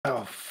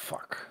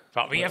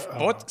Well, we have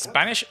both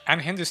Spanish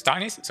and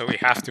Hindustanis, so we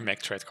have to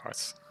make trade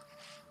cards.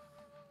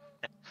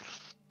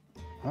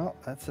 Well,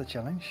 that's a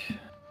challenge.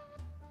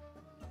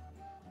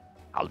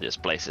 I'll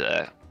just place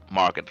a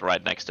market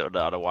right next to the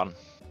other one.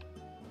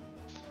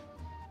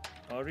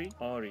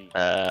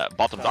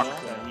 Bottom dock.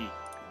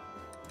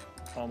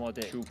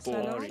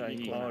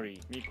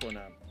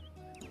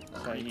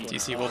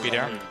 TC will be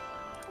there.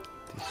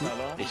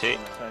 TC.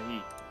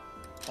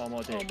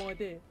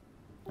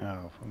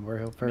 Oh,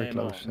 we're very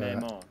close.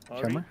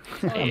 Jammer?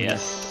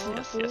 Yes,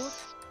 yes,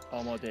 yes.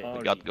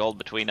 We got gold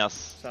between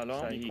us. And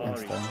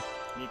stone.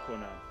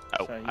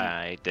 Oh,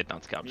 I did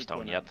not scout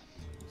stone yet.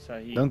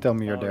 Don't tell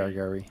me you're there,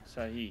 Gary.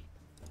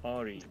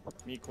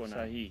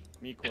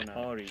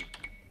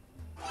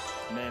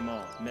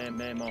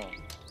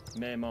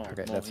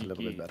 Okay, that's a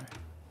little bit better.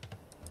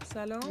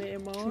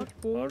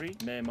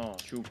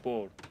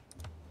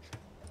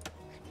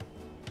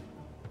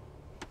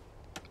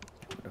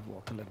 Could have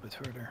walked a little bit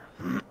further.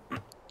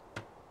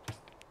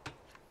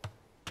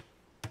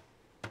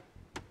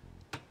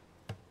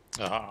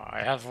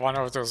 I have one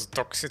of those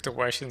dock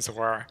situations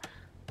where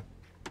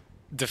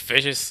the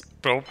fish is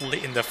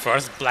probably in the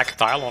first black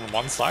tile on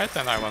one side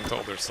and I went to the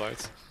other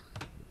side.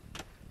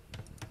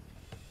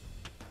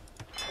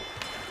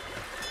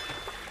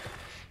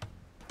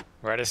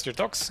 Where is your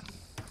docks?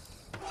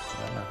 I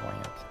don't have one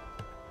yet.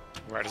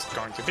 Where is it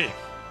going to be?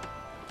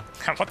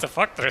 What the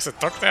fuck? There's a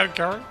dock there,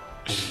 girl?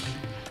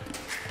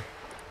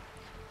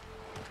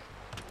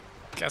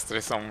 Guess there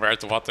is some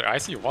weird water. I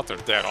see water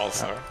there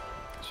also.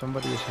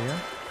 Somebody is here.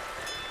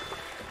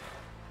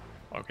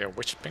 Okay,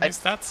 which ping is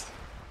that?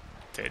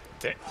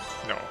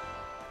 No.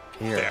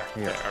 Here, There,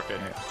 here. there, okay.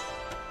 Here.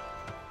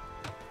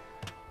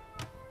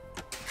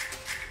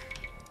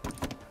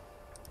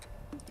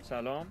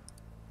 Salam.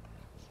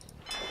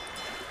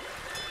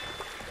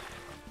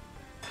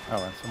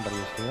 Oh, and somebody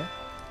is here.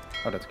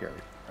 Oh, that's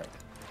Gary. Right.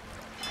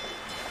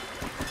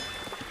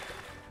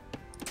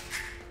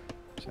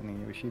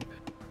 Sending you a sheep.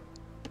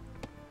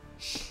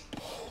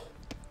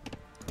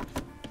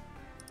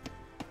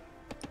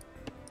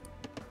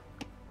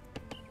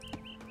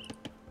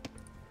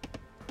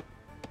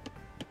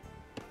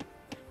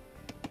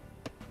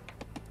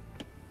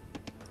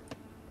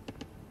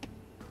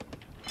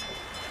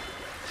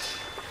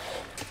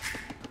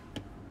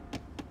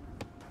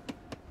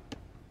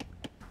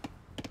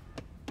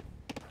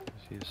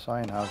 See a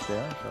sign house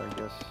there, so I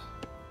guess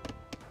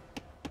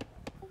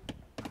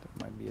there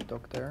might be a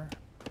dock there.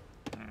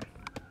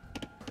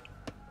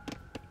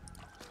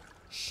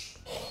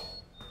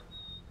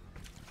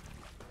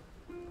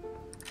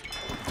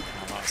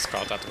 I'll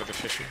scout that with the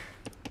fishy.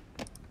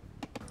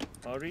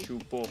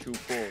 چوب بر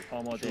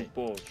آماده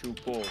چوب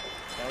بر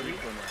کاری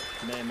کنم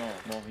معمار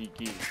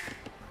ماهیگیر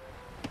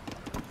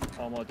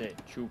آماده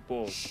چوب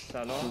بر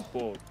سلام چوب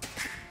بر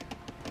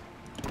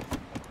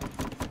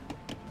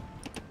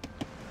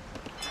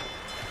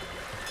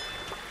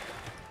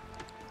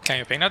Can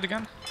you ping that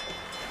again?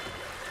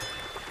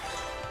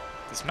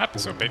 This map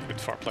is so big with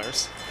 4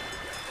 players.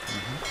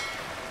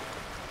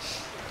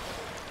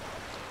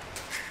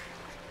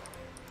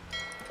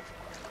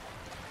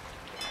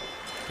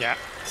 Yeah,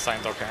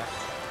 signed okay.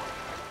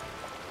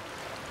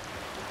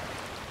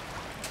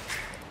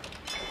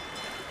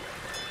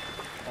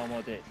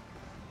 آماده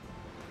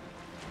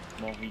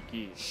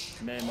ماهیگیر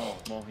معمار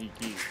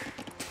ماهیگیر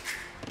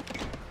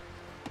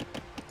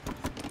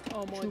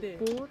آماده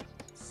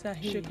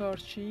صحیح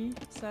شکارچی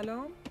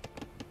سلام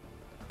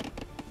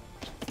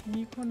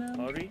میکنم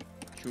آری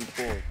چوب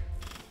بر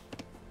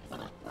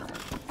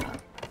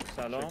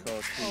سلام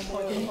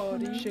آماده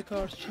آری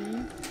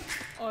شکارچی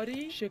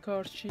آری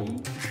شکارچی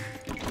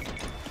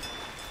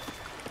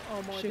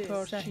آماده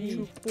شکارچی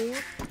چوب بر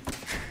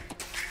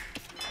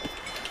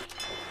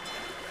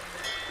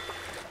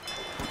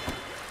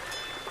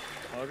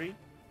آری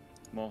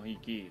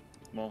ماهیگیر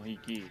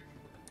ماهیگیر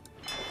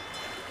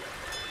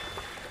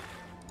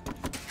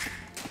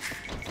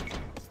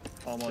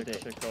آماده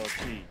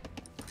شکارچی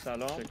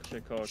سلام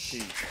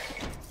شکارچی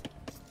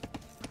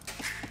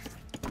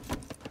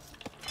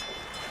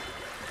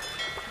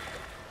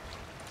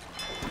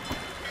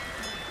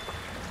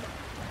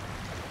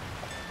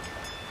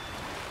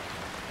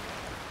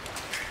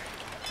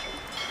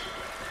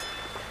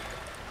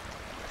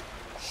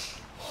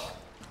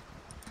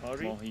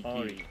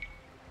ماهیگیر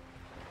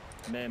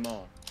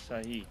معمار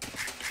صحیح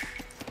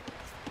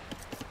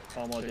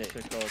آماده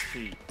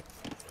شکارچی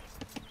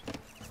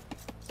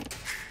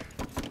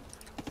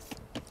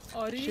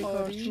آری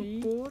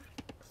شکارچی بر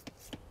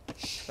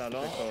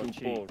سلام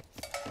شکارچی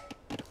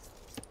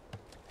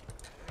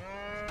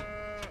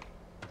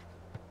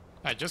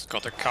I just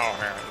got a cow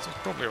here. This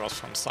probably was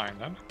from sign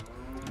then.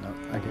 No,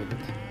 I gave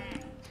it.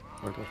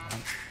 Where it was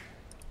mine.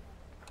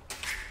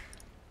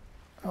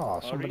 Oh,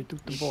 somebody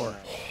took the boar.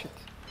 Shit.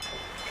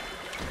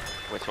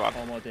 Which one?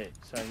 آماده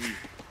صحیح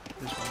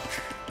This one.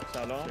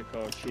 سلام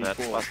شکارچی That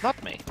بر was not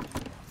me.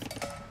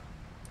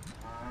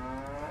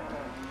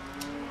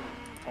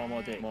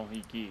 آماده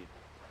ماهیگیر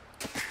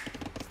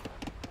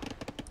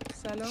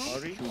سلام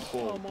آری چوب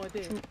بر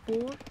آماده چوب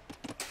بر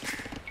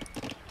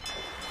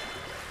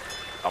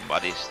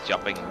Somebody's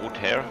chopping wood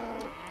here.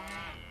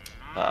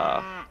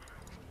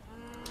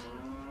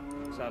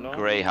 سلام.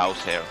 Grey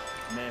house here.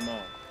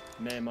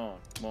 معمار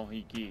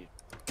ماهیگیر.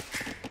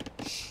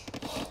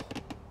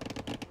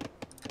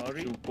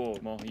 آری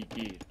چوببر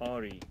ماهیگیر.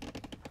 آری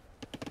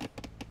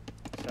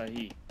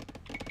صحیح.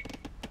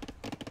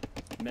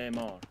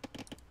 معمار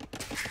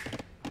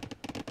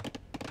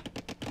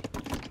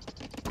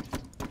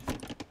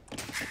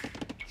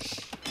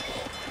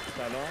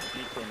سلام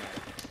میکنم.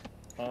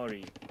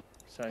 آری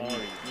صحیح.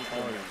 آری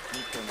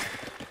میکنم.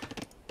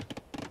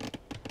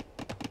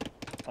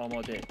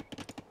 آماده.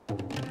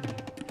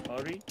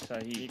 آری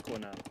صحیح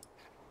میکنم.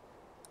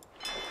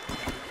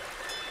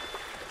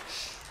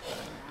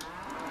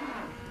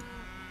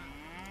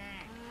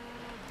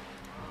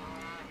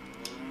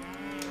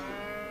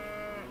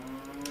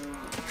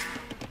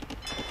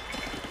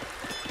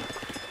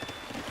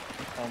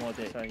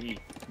 آماده. صحیح.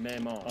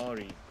 معمار.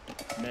 آری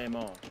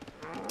معمار.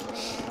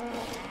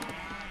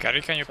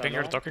 Gary, can you ping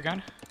your dock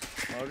again?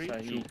 آری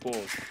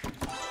چوببر.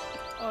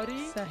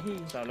 آری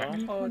صحیح.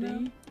 سلام.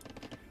 آری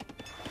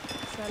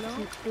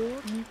سلام.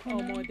 چوببر میکنم.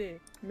 آماده.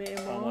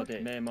 معمار. آماده.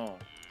 معمار.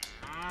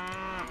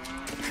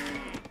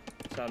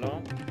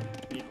 سلام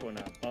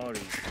میکنم.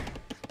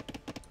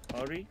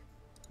 آری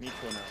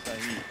میکنم.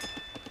 صحیح.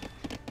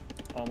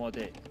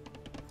 آماده.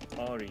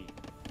 آری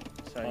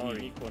صحیح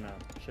میکنم.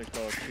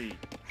 شکارچی.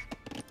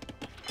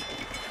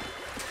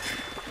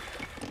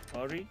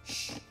 آری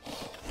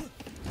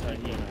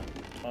صحیح.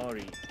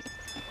 آری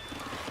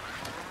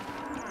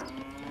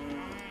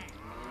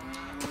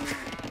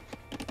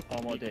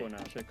آماده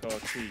کنم.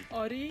 شکارچی.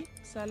 آری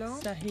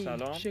سلام. صحیح.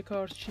 سلام.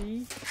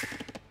 شکارچی.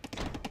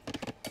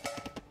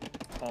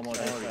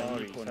 آماده.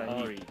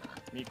 آری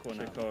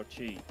میکنم.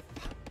 شکارچی.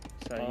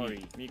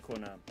 صحیح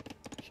میکنم.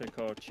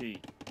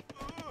 شکارچی.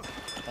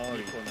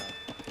 آری کنم.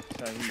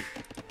 صحیح.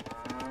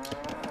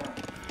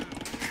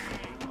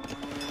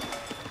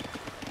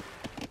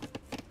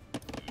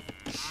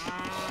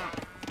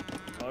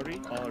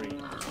 آری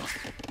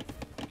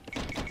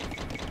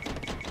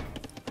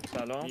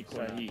سلام.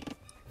 صحیح.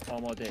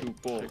 آماده.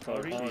 چوببر.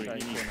 آری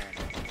میکنم.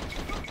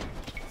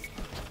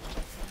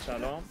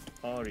 سلام.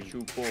 آری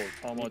چوببر.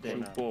 آماده.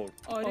 چوببر.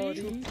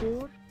 آری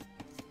چوببر.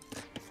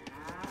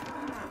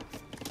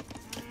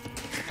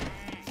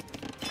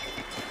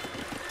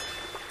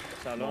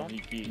 سلام.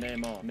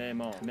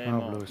 معمار.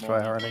 Oh, blue's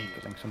try harding,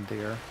 getting some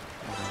deer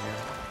over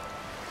here.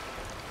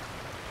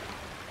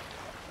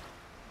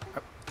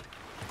 Oh,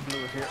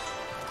 blue is here.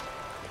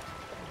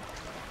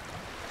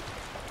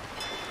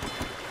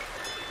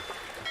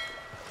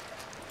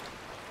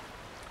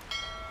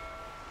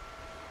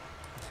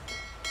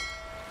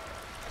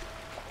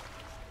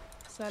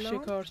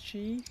 سلام.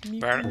 شکارچی Where?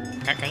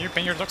 میکنم. Can you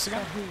ping your docks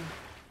again? صحیح.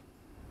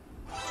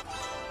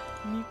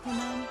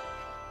 میکنم.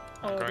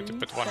 I'm going to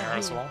put one here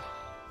as صحیح. well.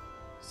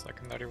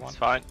 Secondary one. It's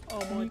fine.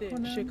 آماده.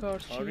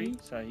 شکارچی. آری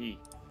صحیح.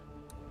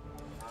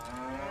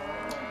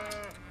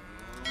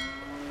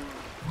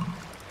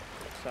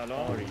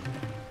 سلام. آری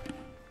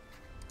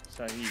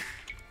صحیح.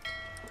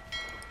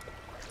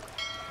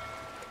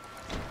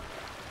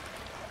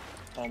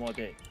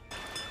 آماده.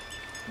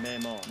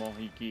 معمار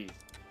ماهیگیر.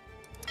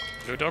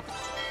 Blue dock.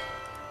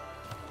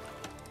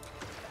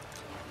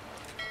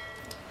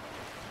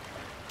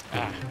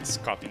 Ah, it's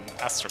got an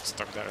asterisk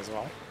stuck there as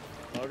well.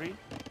 آری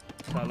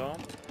سلام.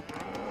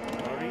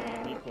 آری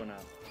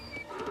میکنم.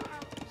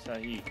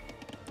 صحیح.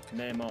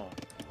 معمار.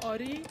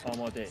 آری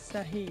آماده.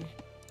 صحیح.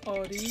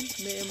 آری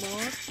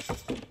معمار.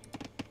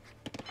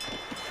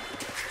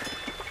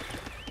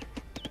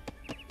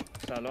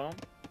 سلام.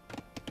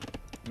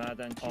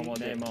 معدنچی.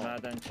 آماده.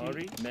 معدنچی.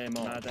 آری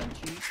معمار.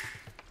 معدنچی.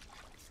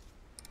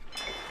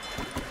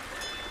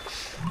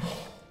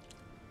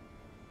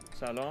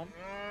 سلام.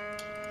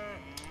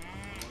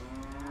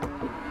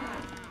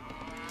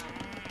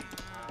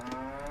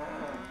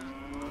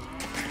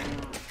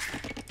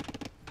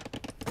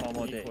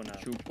 آماده.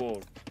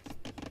 چوببر.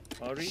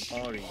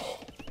 آری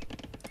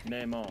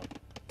معمار.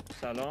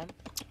 سلام.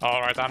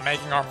 Alright, I'm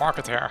making our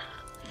market here.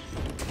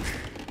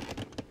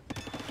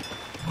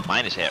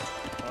 Mine is here.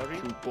 آری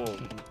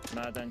چوببر.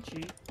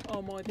 معدنچی.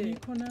 آماده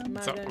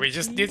میکنم. So we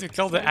just need to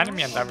kill the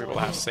enemy and then we will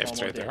have safe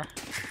trade there.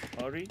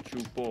 آری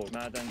چوببر.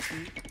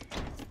 معدنچی.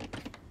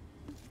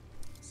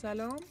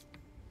 سلام.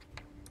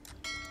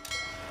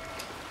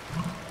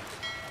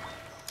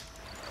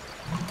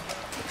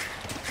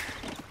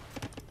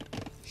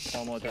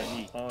 آماده.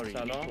 آری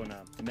سلام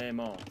کنم.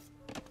 معمار.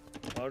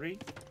 آری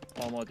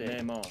آماده.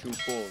 معمار.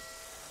 چوببر.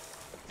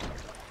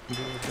 Blue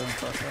is going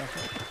fast.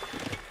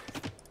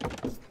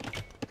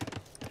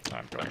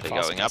 I'm going They're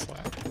fast going this up.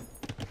 way.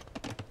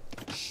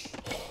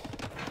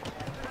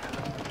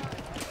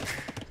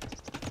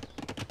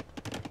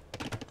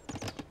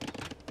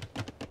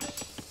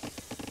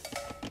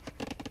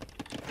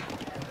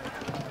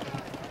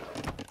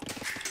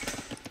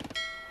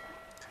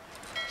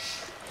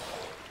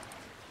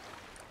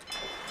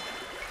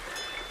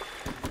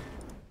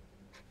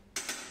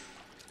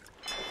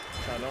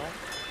 سلام.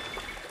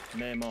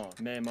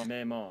 معمار.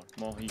 معمار.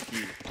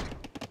 ماهیگیر.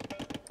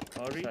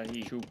 آری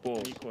صحیح چوب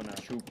بر میکنم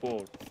چوب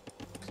بر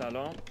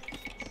سلام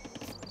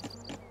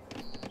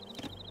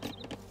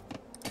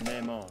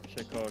معمار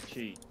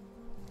شکارچی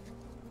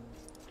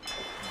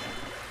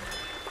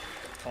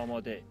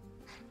آماده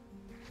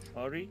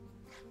آری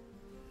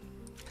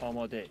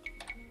آماده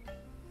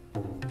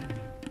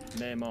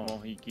معمار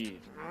ماهیگیر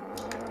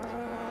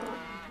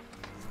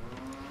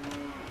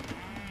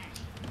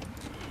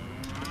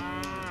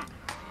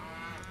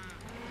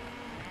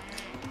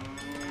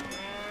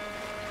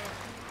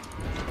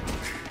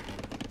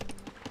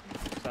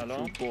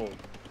سلام چوب بر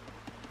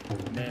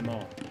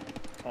معمار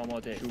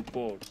آماده چوب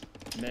بر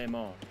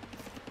معمار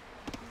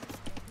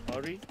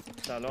آری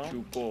سلام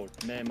چوب بر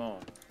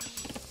معمار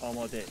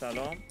آماده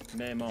سلام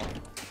معمار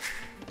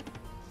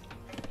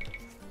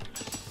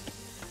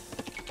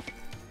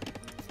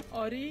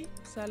آری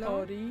سلام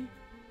آری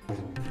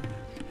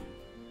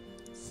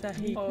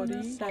صحیح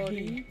آری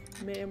صحیح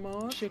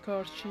معمار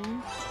شکارچی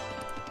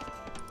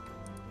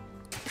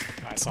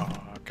I saw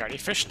a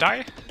jellyfish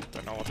die.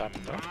 Don't know what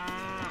happened though.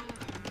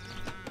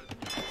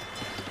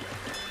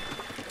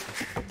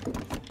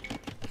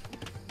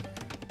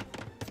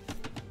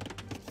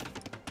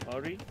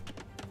 آری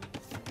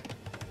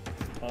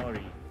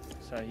آری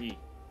صحیح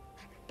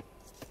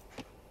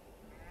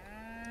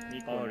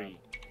آری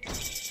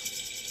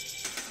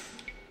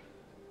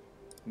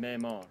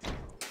معمار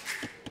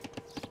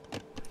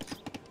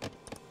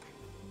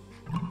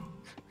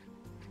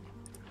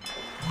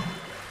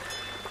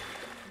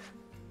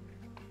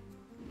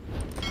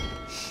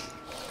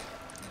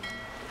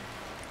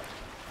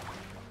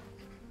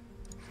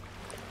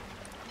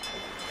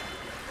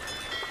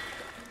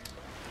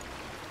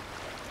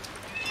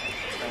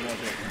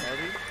آماده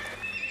آری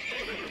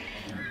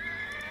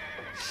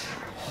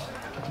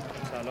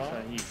سلام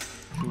صحیح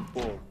چوب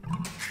بر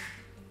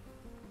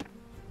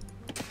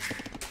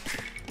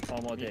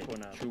آماده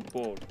کنم چوب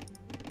بر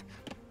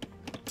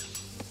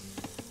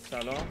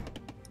سلام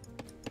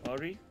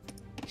آری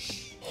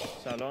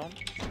سلام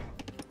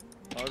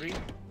آری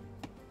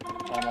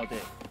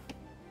آماده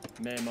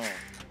معمار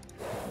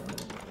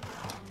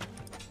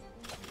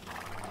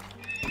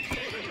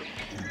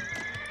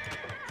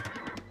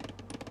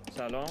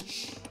سلام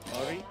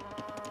آری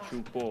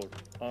چوب بر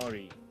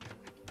آری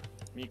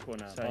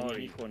میکنم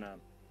آری میکنم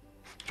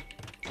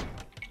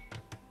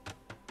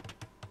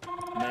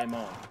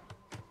معمار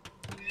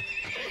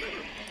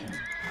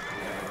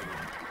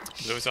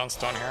Blue zone's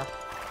done here.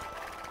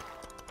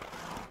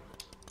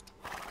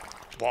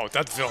 Wow,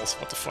 that Vils,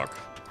 what the fuck?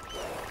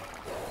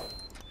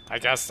 I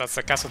guess that's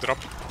a castle drop.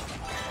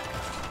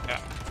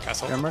 Yeah,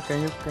 castle. Jammer, can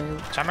you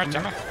Jammer.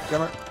 Jammer.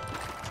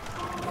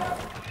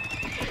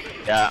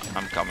 Yeah,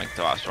 I'm coming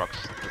to Astrox.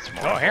 It's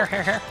more Oh, here.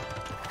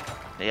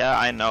 Yeah,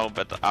 I know,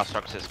 but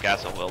Astrox's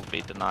castle will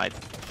be denied.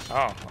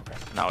 Oh, okay.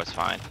 Now it's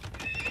fine.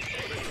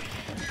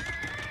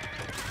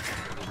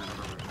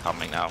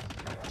 Coming now.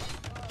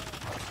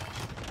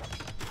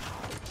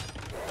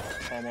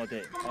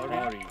 آماده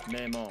آری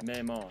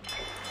معمار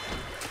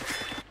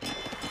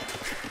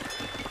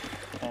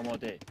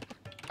آماده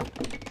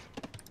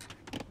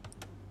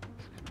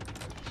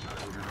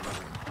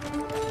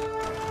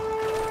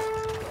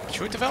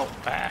Shoot the Vel.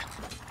 Ah.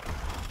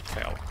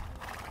 Fail.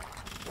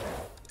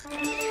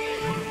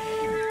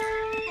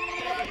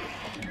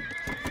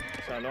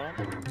 سلام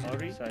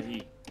آری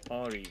صحیح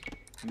آری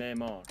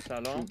معمار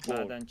سلام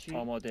معدنچی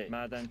آماده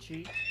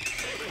معدنچی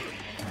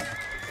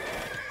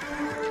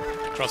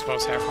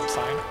Crossbows here from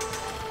sign.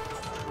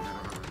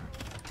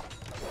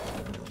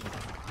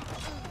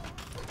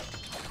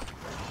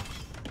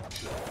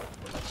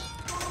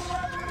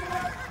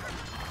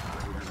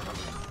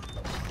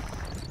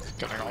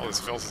 Getting all these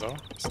fills though,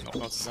 it's not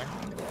noticing.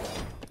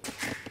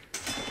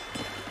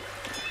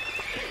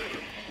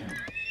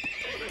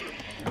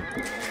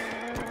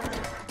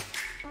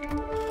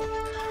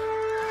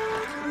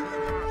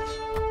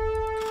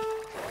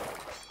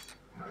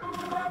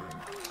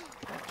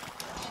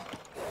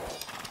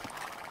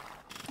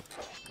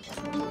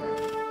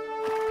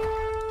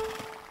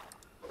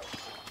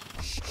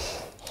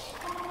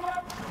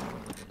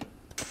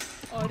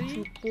 آری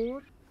چوب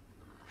بر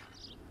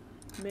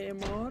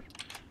معمار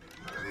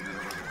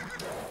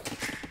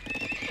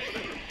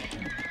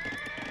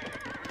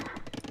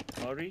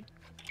آری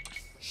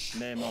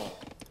معمار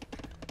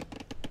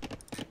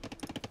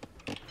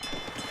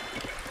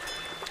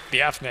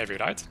BF Navy,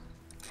 right?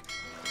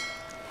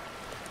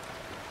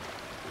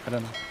 I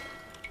don't know.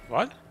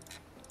 What?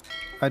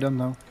 I don't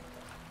know.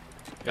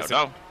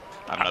 No,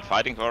 I'm not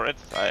fighting for it.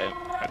 I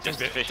I'm think just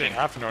they fishing.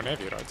 have no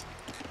Navy, right?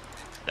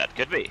 That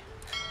could be.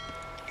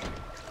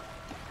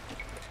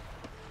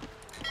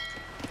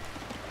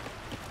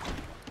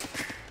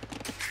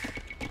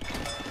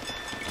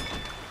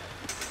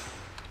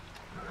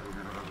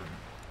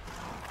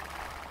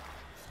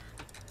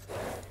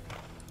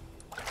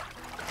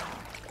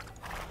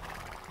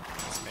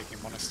 It's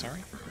making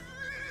Monastery.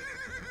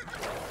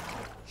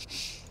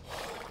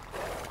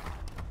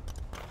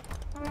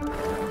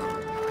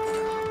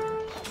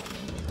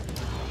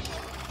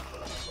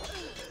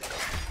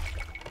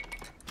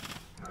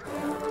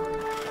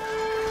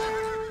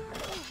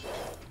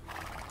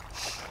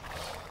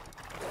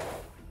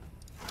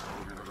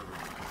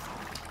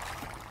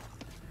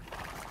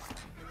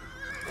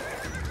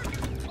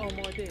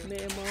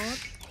 معمار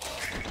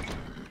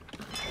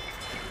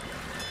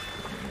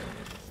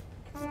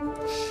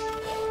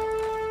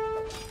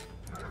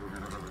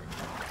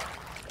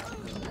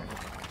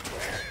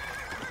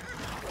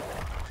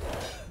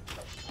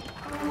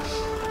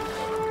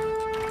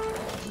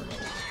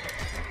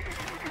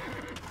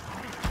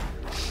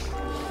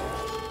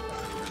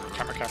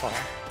Camera careful,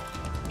 huh?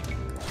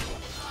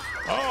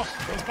 Oh,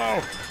 there's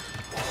bow!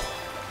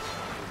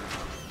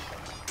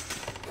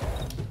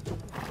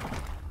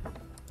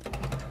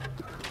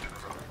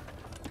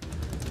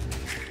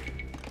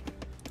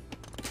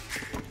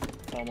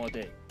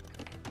 آماده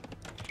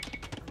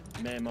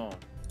معمار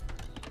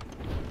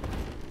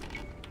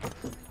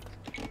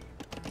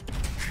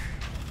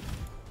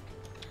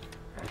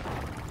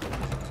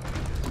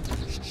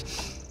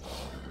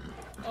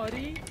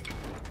آری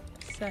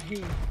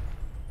صحیح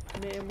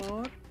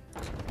معمار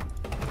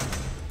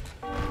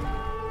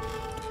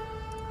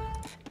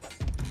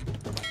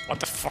What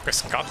the fuck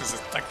is God is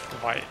attacked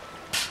by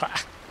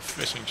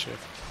fishing ship?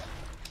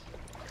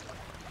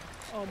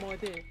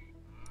 آماده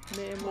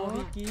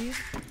معمارگیر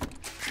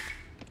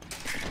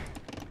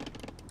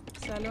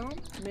سلام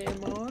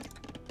معمار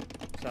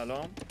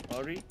سلام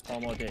آری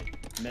آماده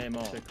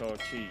معمار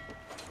شکارچی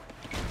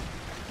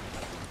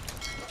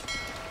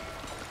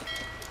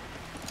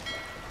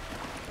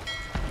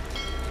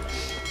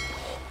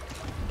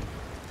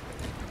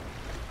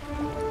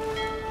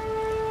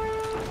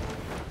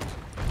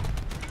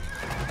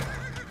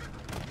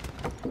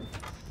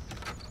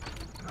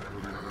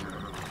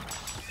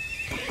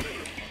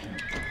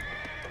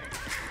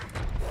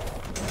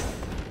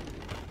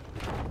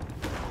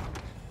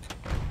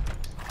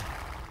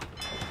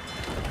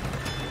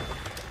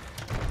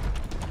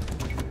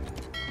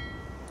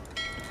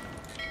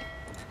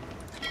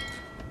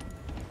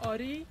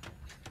آری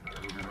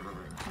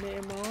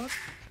معمار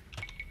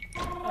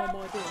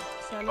آماده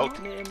سلام Oh,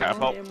 معمار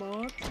careful.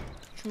 معمار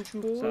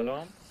چوبو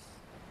سلام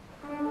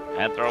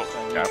Hand throw,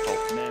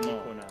 careful. معمار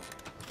کنم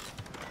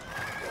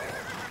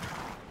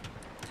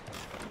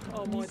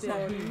آماده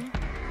آری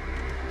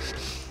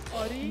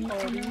آری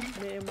آری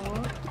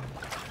معمار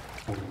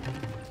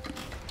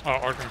Oh,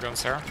 organ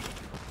guns here.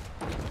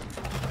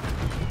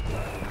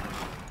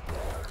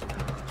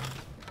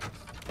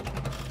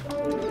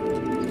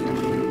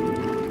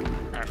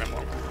 Alright,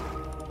 well.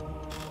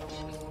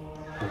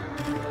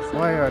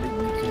 Why are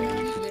you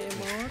can't?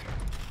 معمار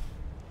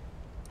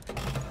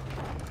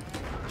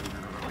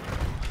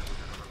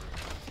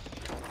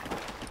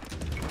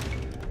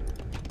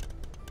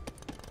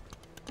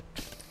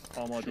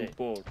آماده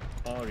برد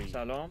آری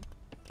سلام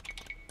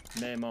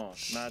معمار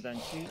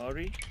معدنچی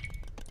آری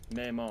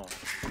معمار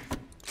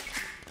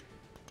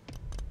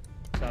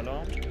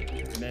سلام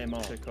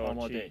معمار شکارچی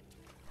آماده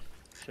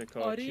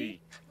شکارچی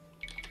آری.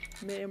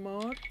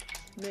 معمار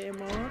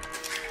معمار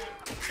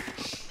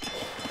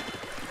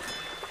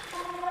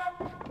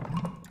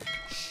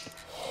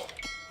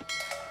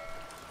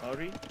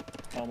آری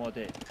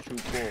آماده چوب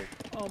برد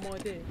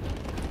آماده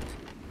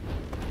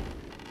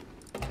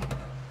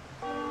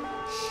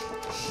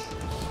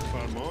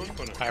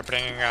I'm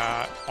bringing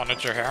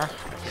Onager here.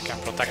 If we can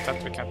protect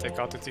that, we can take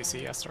out the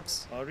TC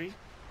Asterix. آری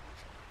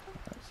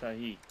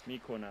صحیح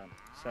میکنم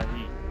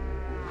صحیح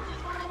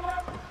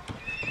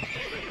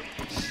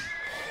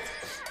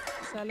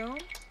سلام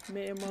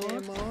معمار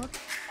معمار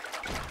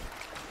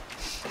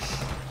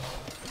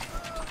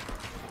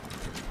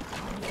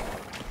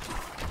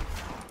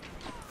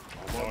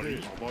آماده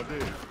آماده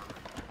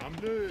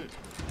حمله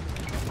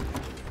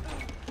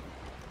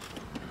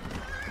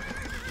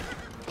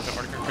The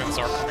organ guns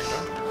are coming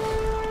down.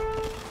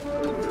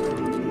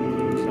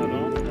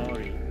 سلام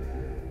آری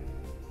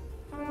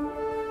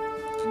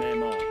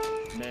معمار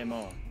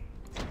معمار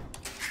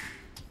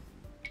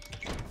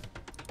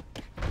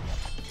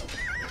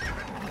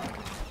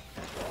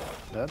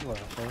That was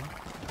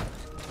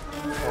fun.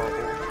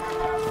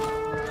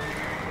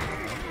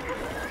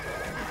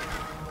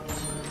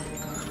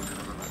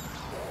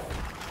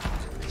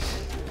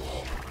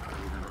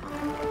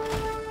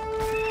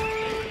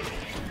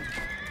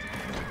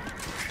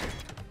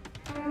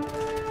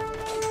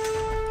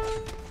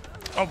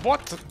 Oh,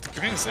 what? The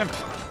green is imp.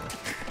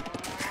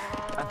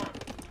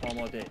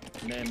 آماده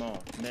معمار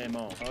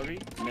معمار آری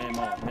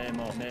معمار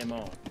معمار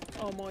معمار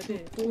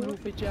آماده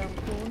حروف جمع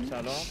کن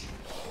سلام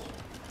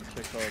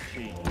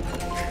شکارچی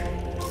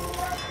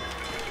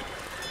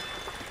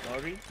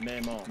آری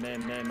معمار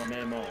معمار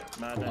معمار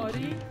معدن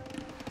آری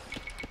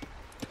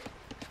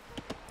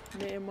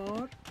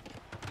معمار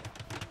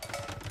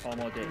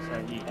آماده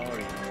صحیح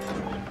آری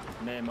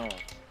معمار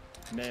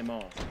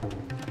معمار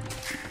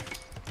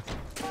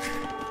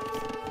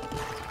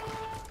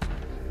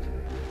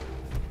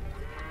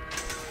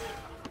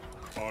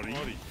آری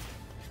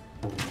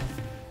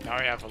Now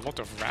we have a lot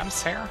of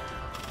rams here.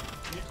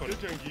 میکنه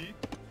جنگی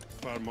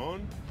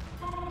فرمان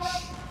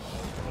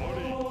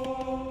آری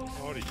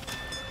آری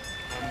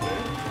حمله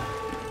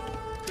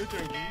به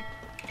جنگی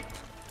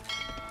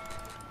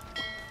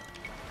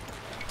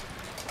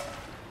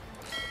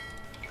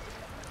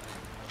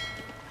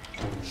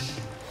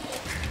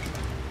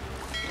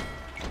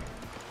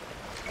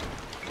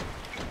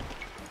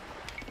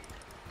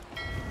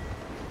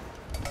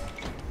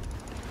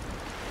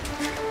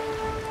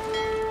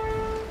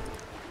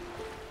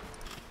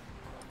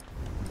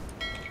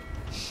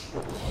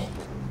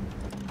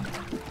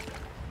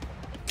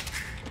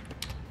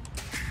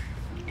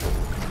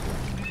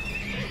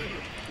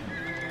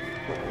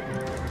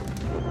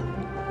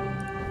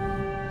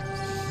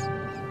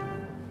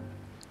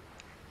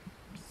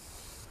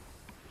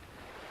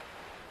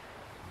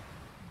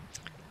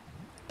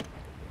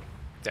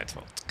That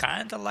felt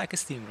kinda like a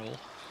steamroll.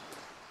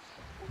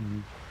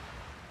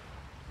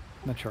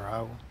 Not sure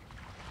how.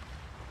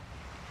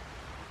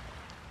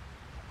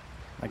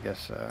 I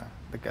guess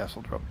the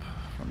castle drop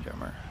from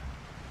Jammer.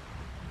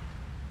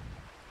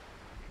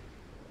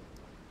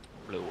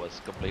 Blue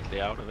was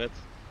completely out of it.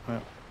 Yeah.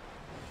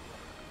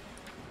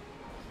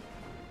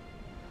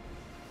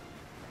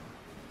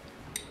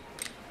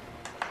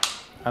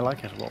 I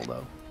like his wall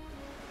though.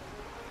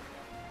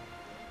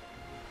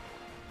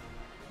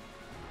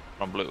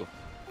 From blue.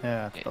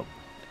 Yeah, it's top.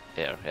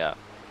 Here, yeah.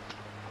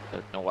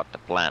 Don't know what the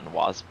plan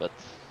was, but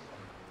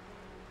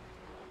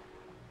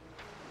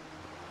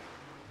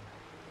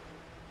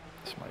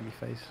Smiley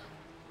face.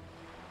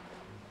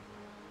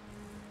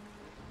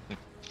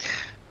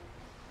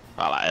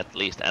 well, at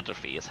least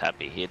Entropy is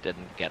happy he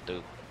didn't get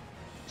to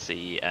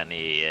see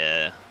any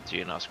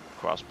Genos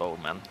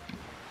crossbowmen.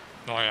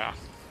 Oh yeah.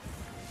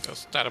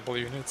 Those terrible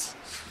units.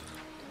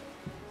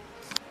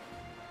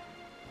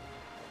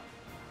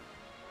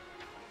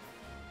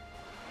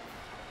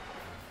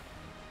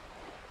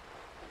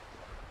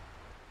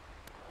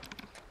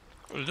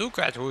 Look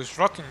at who's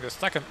rocking the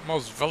second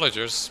most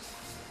villagers.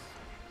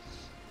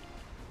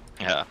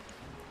 Yeah.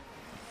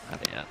 And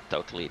yeah,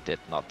 totally did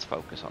not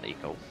focus on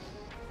eco.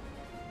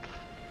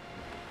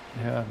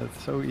 Yeah,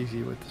 that's so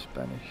easy with the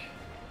Spanish.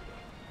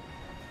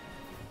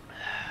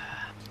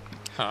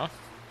 Huh?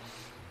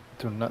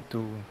 To not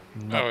do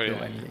Oh, do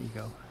yeah. any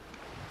ego.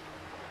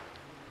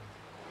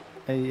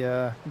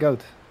 Hey,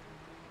 Goat.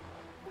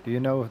 Do you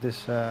know of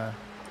this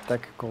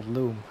tech called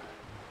Loom?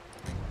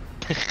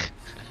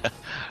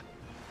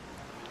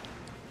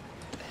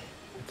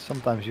 It's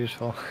sometimes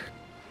useful.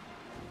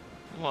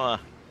 Well,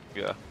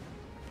 yeah.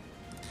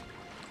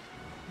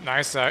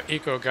 Nice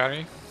eco,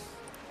 Gary.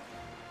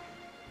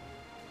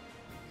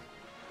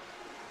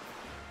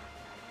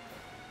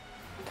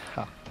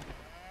 Ha.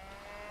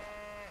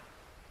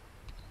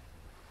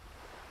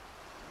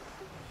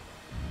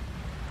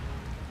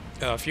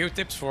 A few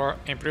tips for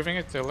improving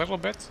it a little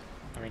bit.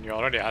 I mean, you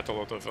already had a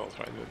lot of vills,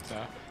 right?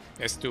 But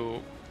is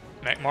to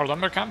make more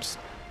lumber camps,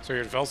 so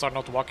your vills are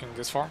not walking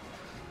this far.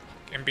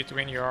 In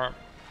between your,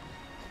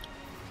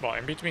 well,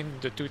 in between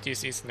the two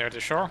TCs near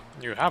the shore,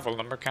 you have a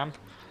lumber camp.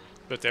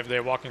 But if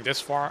they're walking this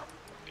far,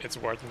 it's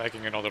worth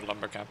making another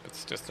lumber camp.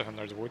 It's just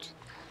 100 wood.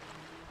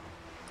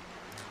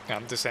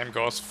 And the same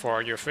goes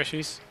for your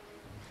fishies.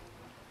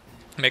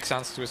 Makes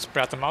sense to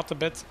spread them out a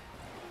bit.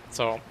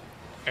 So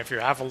if you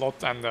have a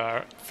lot and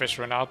the fish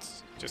run out,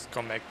 just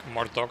go make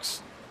more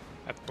docks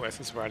at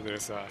places where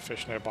there's a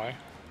fish nearby.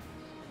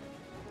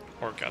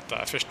 Or get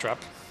a fish trap.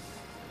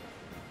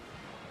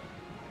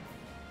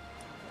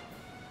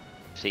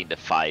 See the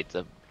fight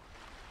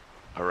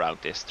around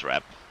this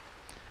trap.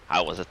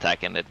 I was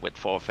attacking it with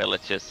 4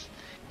 villages.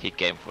 He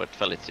came with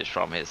villages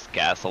from his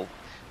castle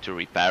to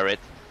repair it.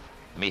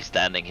 Me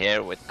standing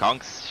here with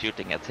conks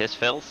shooting at his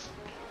fills.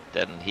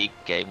 Then he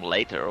came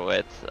later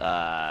with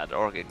the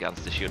organ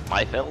guns to shoot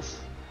my fills.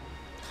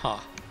 Huh.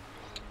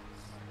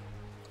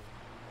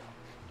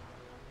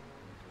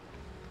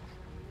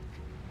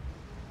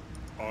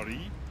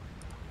 Ari,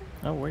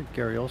 Oh wait,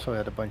 Gary also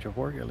had a bunch of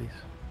war gillies.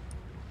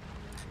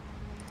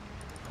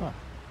 Huh.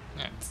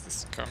 Yeah, it's this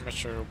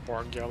skirmisher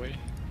war galley.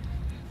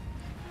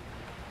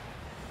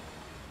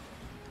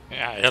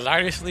 Yeah,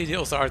 hilariously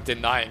those are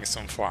denying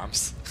some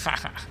farms.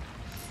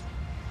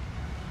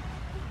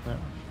 Yeah,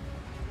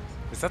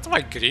 Is that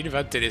why Green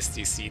went to this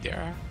TC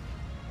there?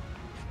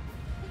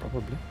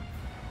 probably.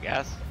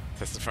 Yes.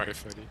 That's very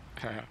funny.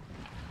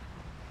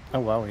 Oh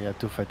wow, he had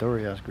 2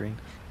 Victorias green.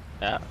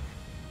 Yeah.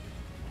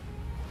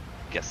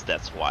 Guess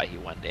that's why he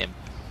went imp.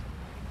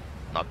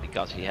 Not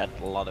because he had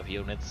a lot of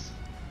units.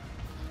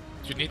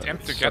 You need But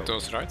imp to it's get so-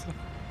 those, right?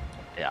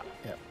 Yeah.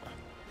 Yeah.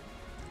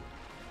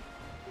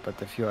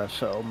 But if you have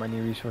so many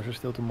resources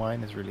still to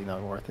mine, it's really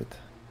not worth it.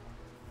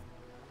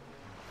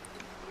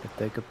 They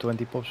take up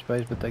 20 pop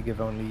space, but they give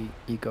only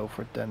eco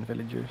for 10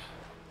 villagers.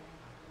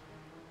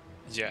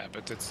 Yeah,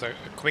 but it's a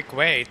quick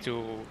way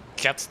to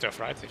get stuff,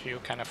 right? If you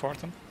can afford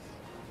them.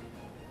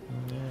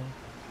 Yeah.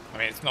 I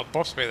mean, it's not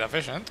pop space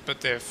efficient,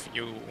 but if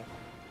you...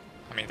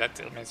 I mean,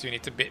 that means you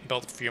need to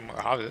build a few more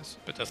houses,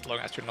 but as long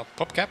as you're not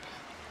pop cap...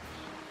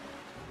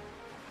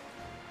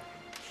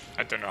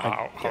 I don't know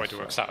how it guess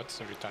works so. out,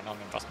 so return on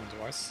investment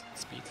wise,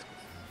 speed.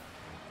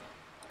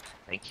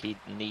 I think he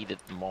needed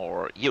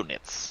more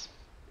units.